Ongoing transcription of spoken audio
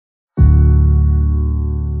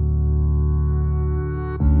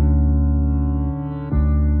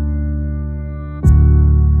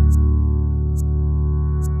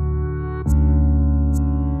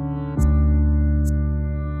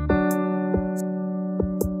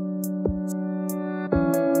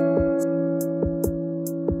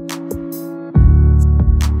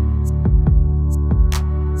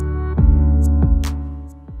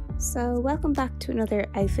welcome back to another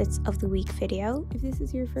Outfits of the Week video. If this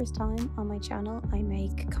is your first time on my channel, I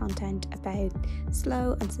make content about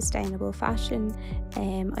slow and sustainable fashion.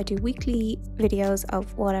 I do weekly videos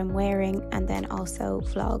of what I'm wearing and then also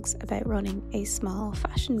vlogs about running a small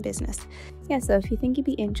fashion business. Yeah, so if you think you'd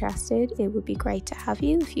be interested, it would be great to have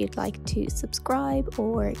you if you'd like to subscribe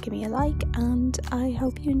or give me a like, and I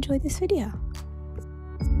hope you enjoy this video.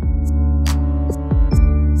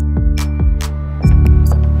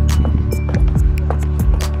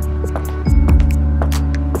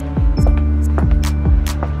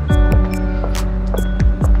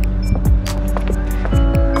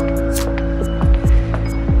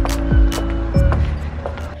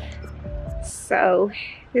 So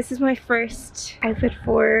this is my first outfit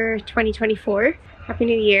for 2024. Happy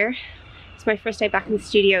New Year. It's my first day back in the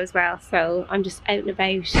studio as well, so I'm just out and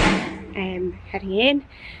about heading in.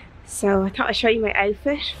 So I thought I'd show you my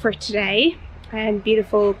outfit for today.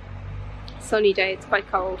 Beautiful sunny day. It's quite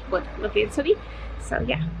cold but lovely and sunny. So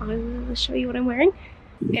yeah, I will show you what I'm wearing.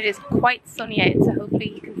 It is quite sunny out, so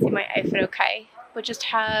hopefully you can see my outfit okay. But just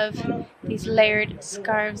have these layered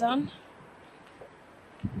scarves on.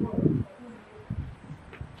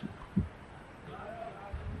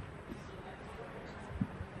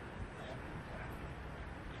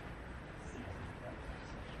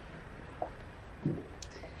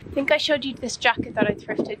 I think I showed you this jacket that I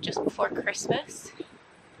thrifted just before Christmas.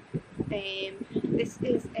 This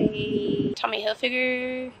is a Tommy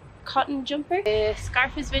Hilfiger cotton jumper. The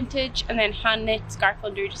scarf is vintage and then hand knit scarf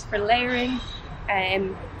under just for layering.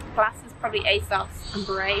 Glasses probably ASOS and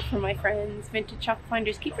beret from my friends Vintage Shop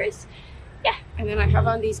Finders Keepers. Yeah, and then I have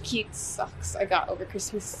on these cute socks I got over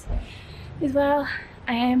Christmas as well.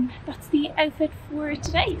 That's the outfit for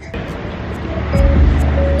today.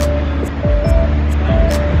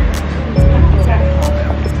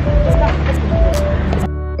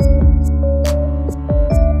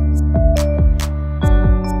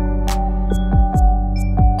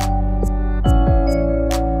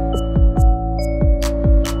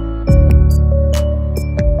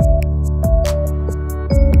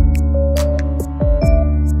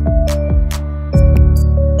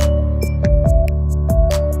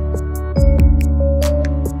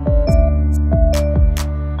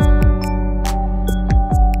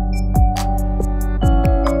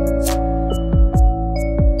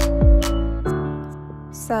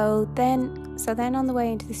 So then on the way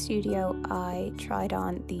into the studio, I tried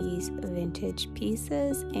on these vintage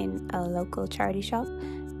pieces in a local charity shop.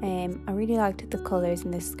 I really liked the colours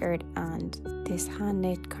in this skirt, and this hand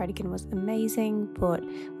knit cardigan was amazing, but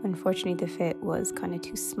unfortunately the fit was kind of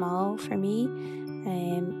too small for me.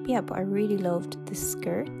 Yeah, but I really loved the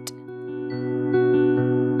skirt.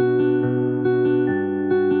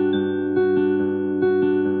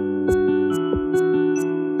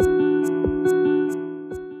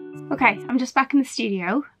 Okay, I'm just back in the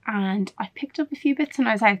studio and I picked up a few bits when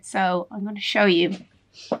I was out, so I'm going to show you.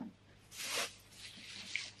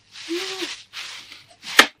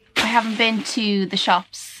 I haven't been to the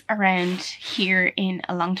shops around here in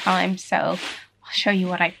a long time, so I'll show you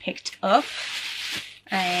what I picked up.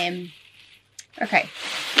 Okay,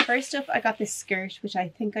 first up I got this skirt, which I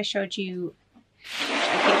think I showed you,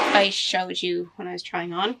 when I was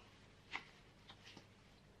trying on.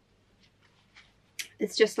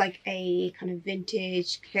 It's just like a kind of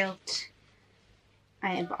vintage kilt.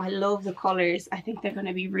 But I love the colours. I think they're going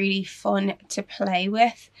to be really fun to play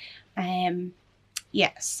with.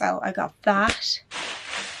 Yeah, so I got that.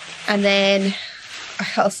 And then I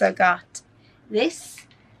also got this,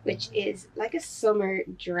 which is like a summer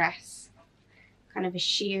dress. Kind of a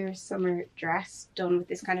sheer summer dress done with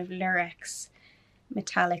this kind of lurex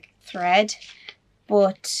metallic thread.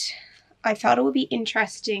 But I thought it would be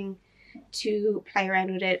interesting to play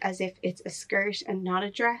around with it as if it's a skirt and not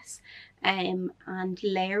a dress, and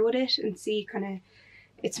layer with it and see kind of,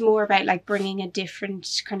 it's more about like bringing a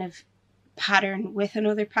different kind of pattern with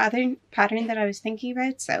another pattern that I was thinking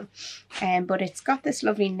about. So but it's got this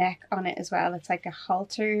lovely neck on it as well. It's like a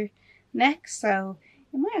halter neck, so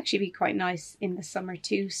it might actually be quite nice in the summer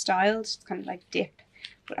too, styled. It's kind of like dip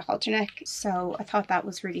with a halter neck, so I thought that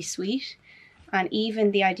was really sweet. And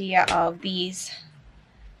even the idea of these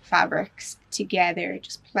fabrics together,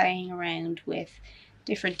 just playing around with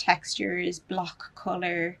different textures, block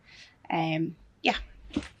color, yeah.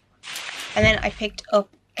 And then I picked up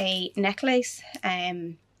a necklace,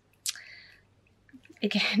 again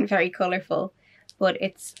very colorful, but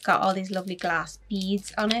it's got all these lovely glass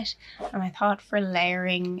beads on it, and I thought for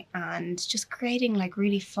layering and just creating like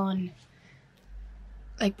really fun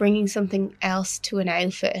like bringing something else to an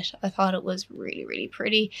outfit. I thought it was really, really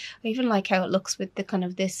pretty. I even like how it looks with the kind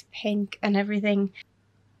of this pink and everything.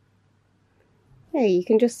 Yeah, you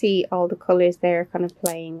can just see all the colours there kind of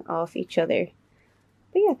playing off each other.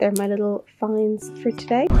 But yeah, they're my little finds for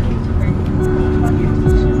today.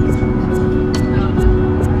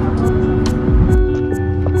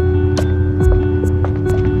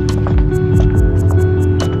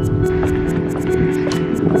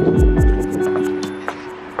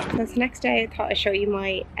 The next day I thought I'd show you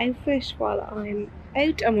my outfit while I'm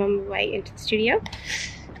out. I'm on my way into the studio.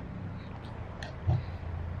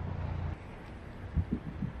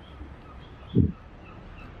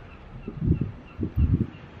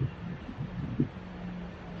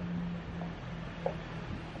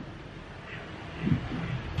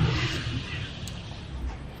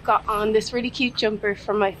 Got on this really cute jumper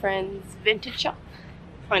from my friend's vintage shop,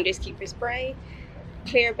 Finders Keepers Bray.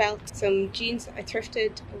 Clear belt, some jeans that I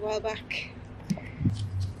thrifted a while back.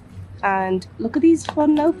 And look at these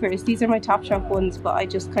fun loafers. These are my Topshop ones, but I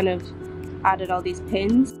just kind of added all these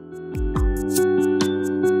pins.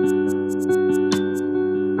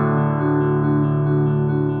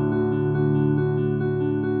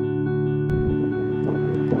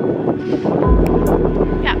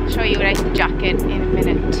 Yeah, I'll show you without the jacket in a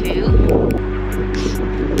minute too.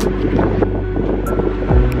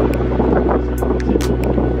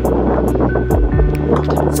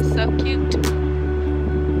 This is so cute.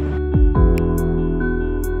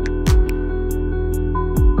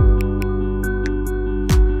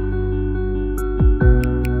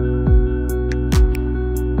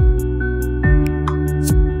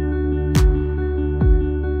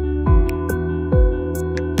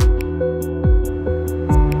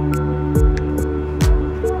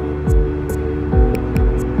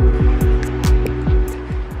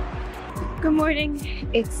 Good morning.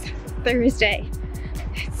 It's Thursday.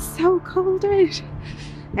 It's so cold out.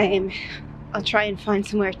 I'll try and find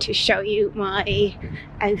somewhere to show you my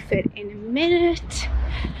outfit in a minute.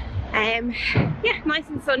 Yeah, nice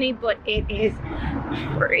and sunny, but it is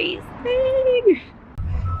freezing.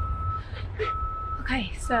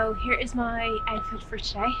 Okay, so here is my outfit for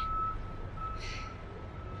today.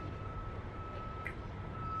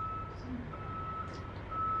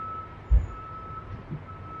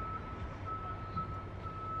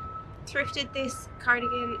 Thrifted this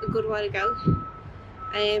cardigan a good while ago.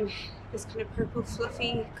 This kind of purple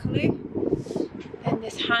fluffy colour. And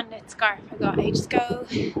this hand knit scarf I got ages ago.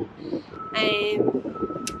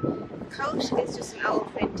 Coat is just an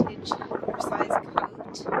old vintage oversized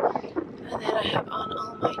coat. And then I have on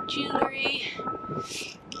all my jewellery.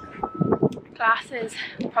 Glasses,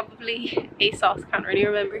 probably ASOS, can't really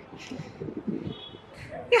remember.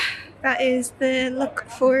 Yeah, that is the look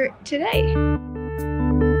for today.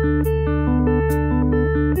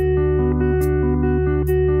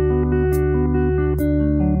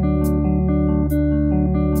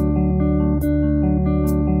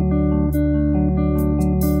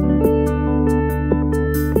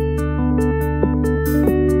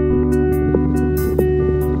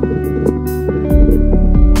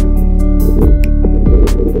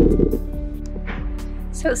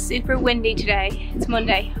 So super windy today. It's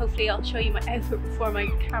Monday. Hopefully I'll show you my outfit before my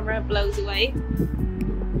camera blows away.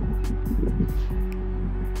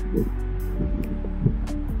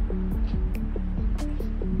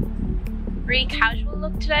 Really casual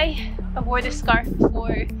look today. I wore this scarf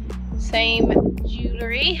before, same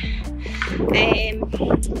jewellery.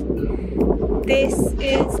 This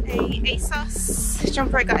is a ASOS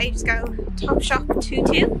jumper I got ages ago, Topshop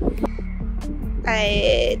tutu.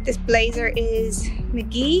 This blazer is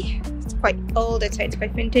McGee. It's quite old, I'd say it's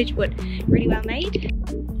quite vintage, but really well made.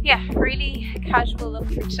 Yeah, really casual look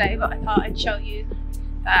for today, but I thought I'd show you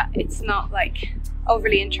that it's not like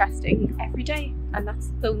overly interesting every day, and that's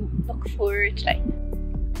the look for today.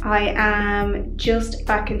 I am just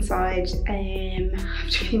back inside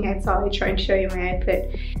after being outside trying to show you my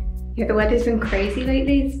outfit. Yeah, the weather's been crazy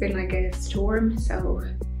lately. It's been like a storm, so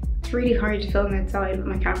it's really hard to film outside with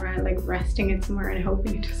my camera like resting it somewhere and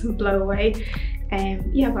hoping it doesn't blow away.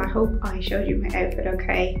 Yeah, but I hope I showed you my outfit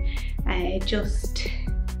okay. Just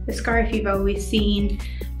the scarf you've always seen,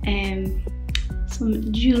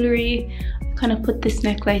 some jewellery. I kind of put this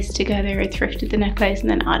necklace together. I thrifted the necklace and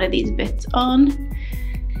then added these bits on.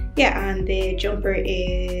 Yeah, and the jumper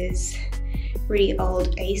is really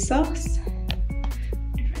old ASOS.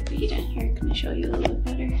 If I put you down here, can I show you a little bit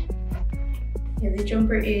better? Yeah, the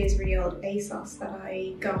jumper is really old ASOS that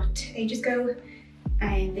I got ages ago.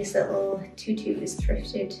 And this little tutu is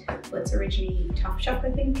thrifted, but it's originally Topshop, I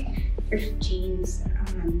think. Thrift jeans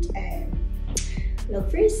and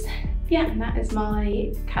loafers. Yeah, and that is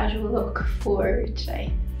my casual look for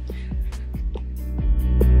today.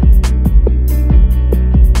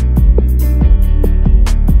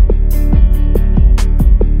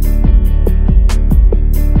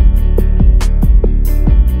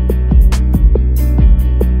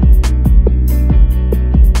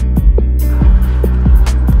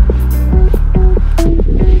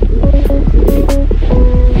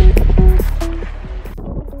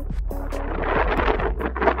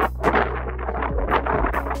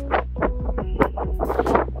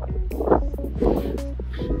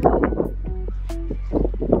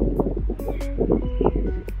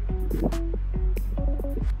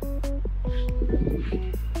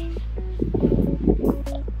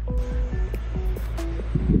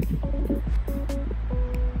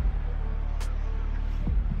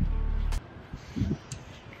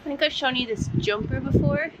 I think I've shown you this jumper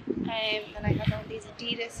before, and I have all these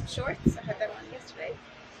Adidas shorts. I had them on yesterday,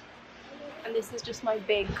 and this is just my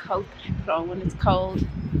big coat that I put on when it's cold.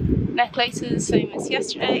 Necklaces, same as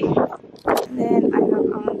yesterday, and then I have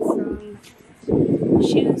on some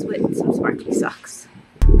shoes with some sparkly socks.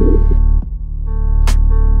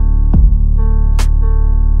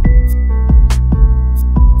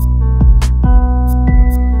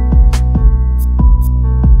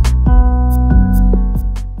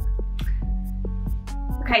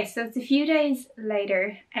 Okay, so it's a few days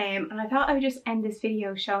later, and I thought I would just end this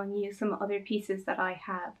video showing you some other pieces that I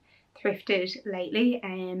have thrifted lately.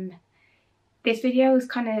 This video was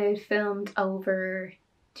kind of filmed over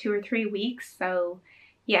 2 or 3 weeks, so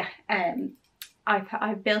yeah,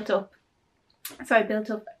 I built up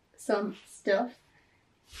some stuff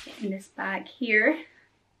in this bag here,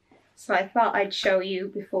 so I thought I'd show you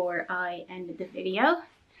before I ended the video.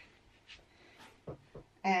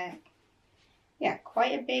 Yeah,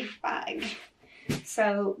 quite a big bag,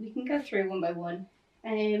 so we can go through one by one.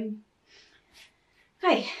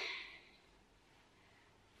 Okay,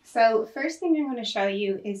 so first thing I'm going to show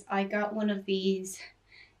you is I got one of these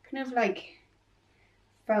kind of like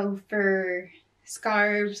faux fur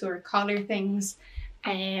scarves or collar things.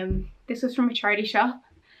 This was from a charity shop,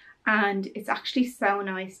 and it's actually so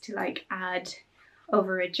nice to like add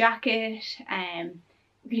over a jacket.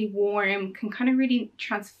 Really warm, can kind of really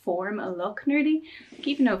transform a look nearly, like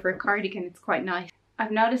even over a cardigan. It's quite nice.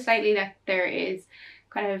 I've noticed lately that there is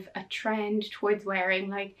kind of a trend towards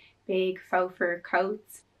wearing like big faux fur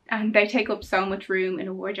coats, and they take up so much room in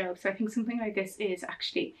a wardrobe, so I think something like this is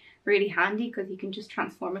actually really handy because you can just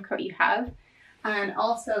transform a coat you have. And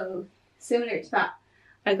also similar to that,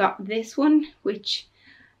 I got this one, which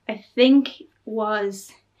I think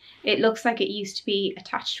was, it looks like it used to be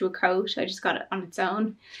attached to a coat. I just got it on its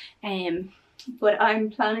own. But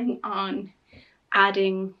I'm planning on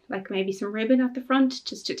adding like maybe some ribbon at the front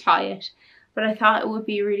just to tie it. But I thought it would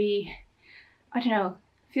be really, I don't know,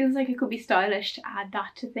 feels like it could be stylish to add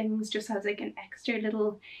that to things just as like an extra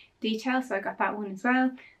little detail. So I got that one as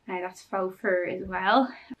well. That's faux fur as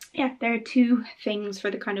well. Yeah, there are 2 things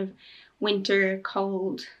for the kind of winter,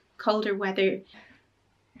 colder weather.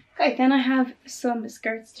 Okay, then I have some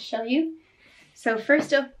skirts to show you. So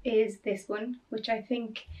first up is this one, which I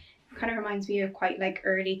think kind of reminds me of quite like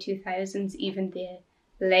early 2000s. Even the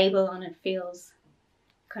label on it feels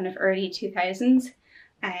kind of early 2000s.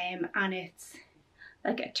 And it's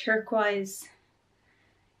like a turquoise,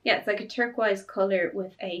 yeah, it's like a turquoise colour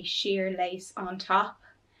with a sheer lace on top.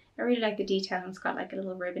 I really like the detail, and it's got like a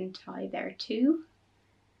little ribbon tie there too.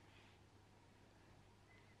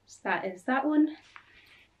 So that is that one.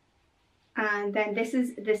 And then this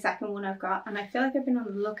is the second one I've got, and I feel like I've been on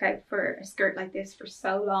the lookout for a skirt like this for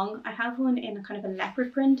so long. I have one in a kind of a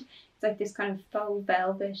leopard print. It's like this kind of faux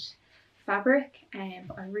velvet fabric,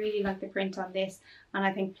 but I really like the print on this, and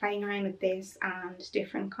I think playing around with this and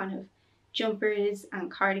different kind of jumpers and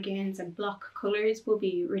cardigans and block colours will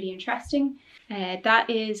be really interesting. That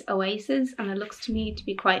is Oasis, and it looks to me to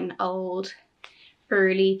be quite an old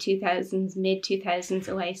early 2000s, mid 2000s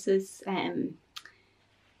Oasis.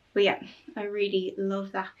 But yeah, I really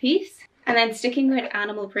love that piece. And then sticking with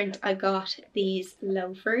animal print, I got these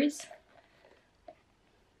loafers,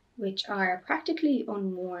 which are practically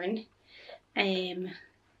unworn.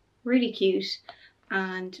 Really cute,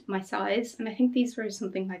 and my size, and I think these were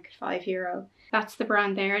something like €5. That's the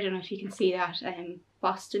brand there. I don't know if you can see that.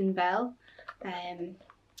 Boston Belle.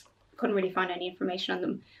 Couldn't really find any information on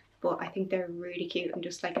them, but I think they're really cute and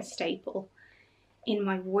just like a staple in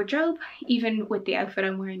my wardrobe. Even with the outfit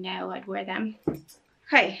I'm wearing now, I'd wear them.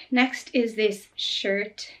 Okay, next is this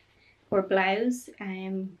shirt or blouse.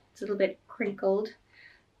 It's a little bit crinkled,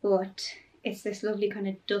 but it's this lovely kind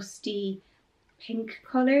of dusty pink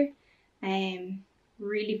colour,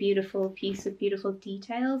 really beautiful piece with beautiful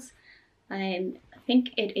details. I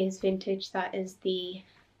think it is vintage, that is the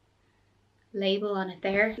label on it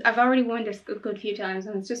there. I've already worn this a good few times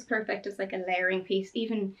and it's just perfect as like a layering piece.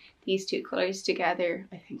 Even these two colours together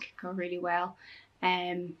I think go really well.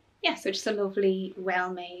 Yeah, so just a lovely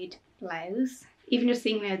well-made blouse. Even just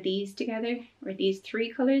seeing now these together, or these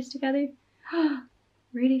three colours together,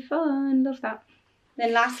 really fun, love that.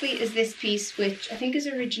 Then lastly is this piece, which I think is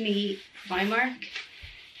originally Primark,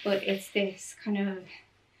 but it's this kind of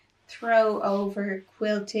throw over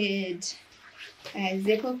quilted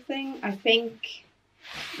zip up thing. I think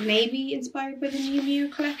maybe inspired by the Miu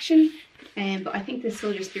Miu collection, but I think this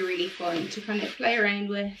will just be really fun to kind of play around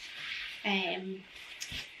with, and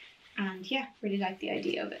yeah, really like the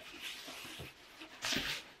idea of it.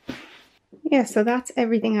 Yeah, so that's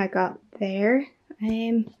everything I got there.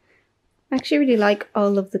 I actually really like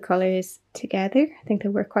all of the colours together. I think they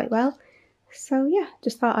work quite well. So yeah,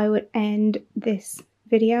 just thought I would end this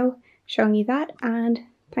video showing you that, and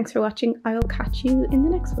thanks for watching. I will catch you in the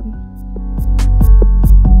next one.